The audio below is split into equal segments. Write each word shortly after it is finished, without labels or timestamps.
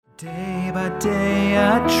Day by day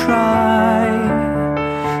I try,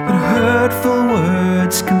 but hurtful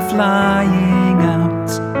words come flying out.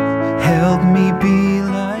 Help me be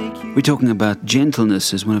like you. We're talking about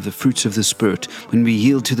gentleness as one of the fruits of the Spirit. When we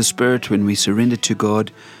yield to the Spirit, when we surrender to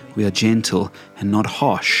God, we are gentle and not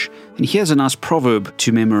harsh. And here's a nice proverb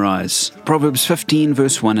to memorize. Proverbs 15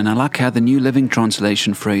 verse 1, and I like how the New Living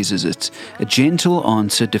Translation phrases it. A gentle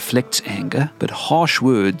answer deflects anger, but harsh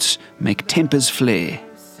words make tempers flare.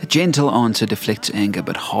 A gentle answer deflects anger,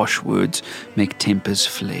 but harsh words make tempers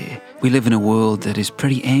flare. We live in a world that is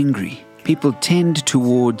pretty angry. People tend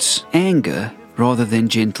towards anger rather than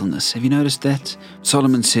gentleness. Have you noticed that?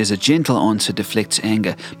 Solomon says a gentle answer deflects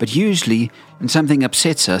anger, but usually when something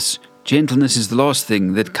upsets us, gentleness is the last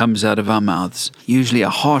thing that comes out of our mouths. Usually a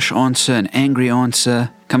harsh answer, an angry answer,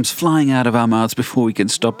 comes flying out of our mouths before we can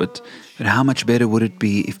stop it. But how much better would it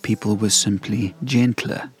be if people were simply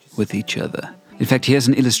gentler with each other? In fact, here's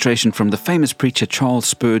an illustration from the famous preacher Charles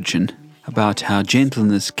Spurgeon about how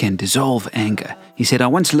gentleness can dissolve anger. He said, I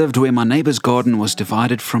once lived where my neighbor's garden was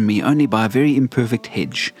divided from me only by a very imperfect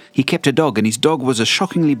hedge. He kept a dog, and his dog was a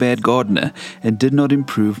shockingly bad gardener and did not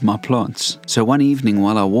improve my plants. So one evening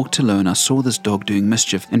while I walked alone, I saw this dog doing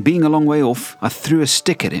mischief, and being a long way off, I threw a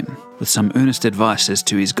stick at him with some earnest advice as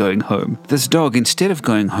to his going home. This dog, instead of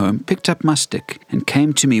going home, picked up my stick and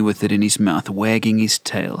came to me with it in his mouth, wagging his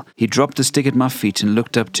tail. He dropped the stick at my feet and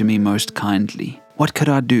looked up to me most kindly. What could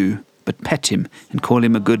I do but pat him and call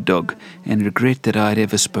him a good dog, and regret that I had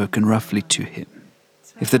ever spoken roughly to him?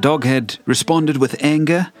 If the dog had responded with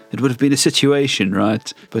anger, it would have been a situation,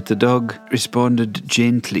 right? But the dog responded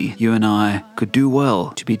gently. You and I could do well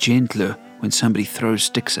to be gentler when somebody throws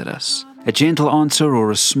sticks at us. A gentle answer or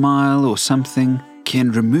a smile or something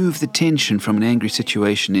can remove the tension from an angry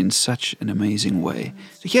situation in such an amazing way.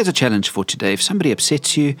 So here's a challenge for today. If somebody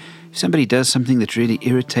upsets you, if somebody does something that really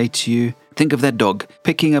irritates you, think of that dog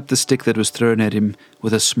picking up the stick that was thrown at him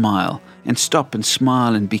with a smile, and stop and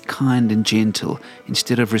smile and be kind and gentle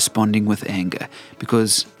instead of responding with anger.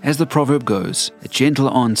 Because as the proverb goes, a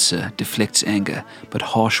gentle answer deflects anger, but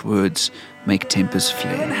harsh words make tempers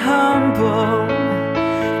flare. Humble,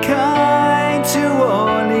 kind to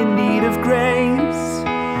all in need of grace,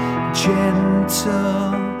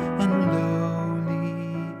 gentle.